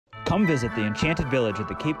Come visit the Enchanted Village at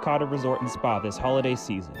the Cape Codder Resort and Spa this holiday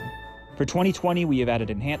season. For 2020, we have added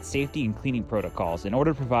enhanced safety and cleaning protocols in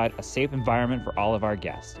order to provide a safe environment for all of our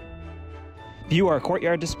guests. View our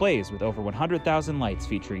courtyard displays with over 100,000 lights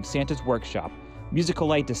featuring Santa's Workshop, musical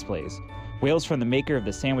light displays, whales from the maker of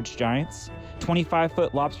the Sandwich Giants,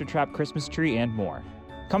 25-foot lobster trap Christmas tree, and more.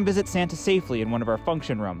 Come visit Santa safely in one of our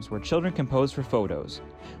function rooms where children can pose for photos.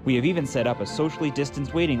 We have even set up a socially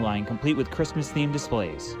distanced waiting line complete with Christmas-themed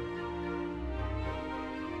displays.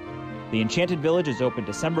 The Enchanted Village is open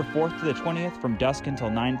December 4th to the 20th from dusk until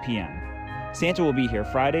 9 p.m. Santa will be here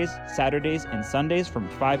Fridays, Saturdays, and Sundays from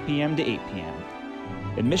 5 p.m. to 8 p.m.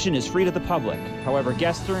 Admission is free to the public. However,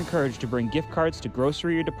 guests are encouraged to bring gift cards to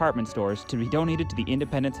grocery or department stores to be donated to the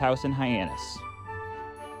Independence House in Hyannis.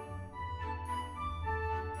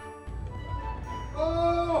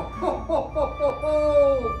 Oh, ho, ho, ho, ho,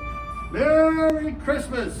 ho. Merry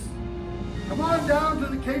Christmas! Come on down to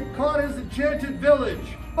the Cape Codder's Enchanted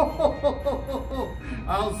Village. Ho, ho, ho, ho, ho, ho.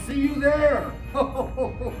 I'll see you there. Ho, ho, ho,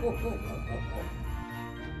 ho, ho, ho, ho.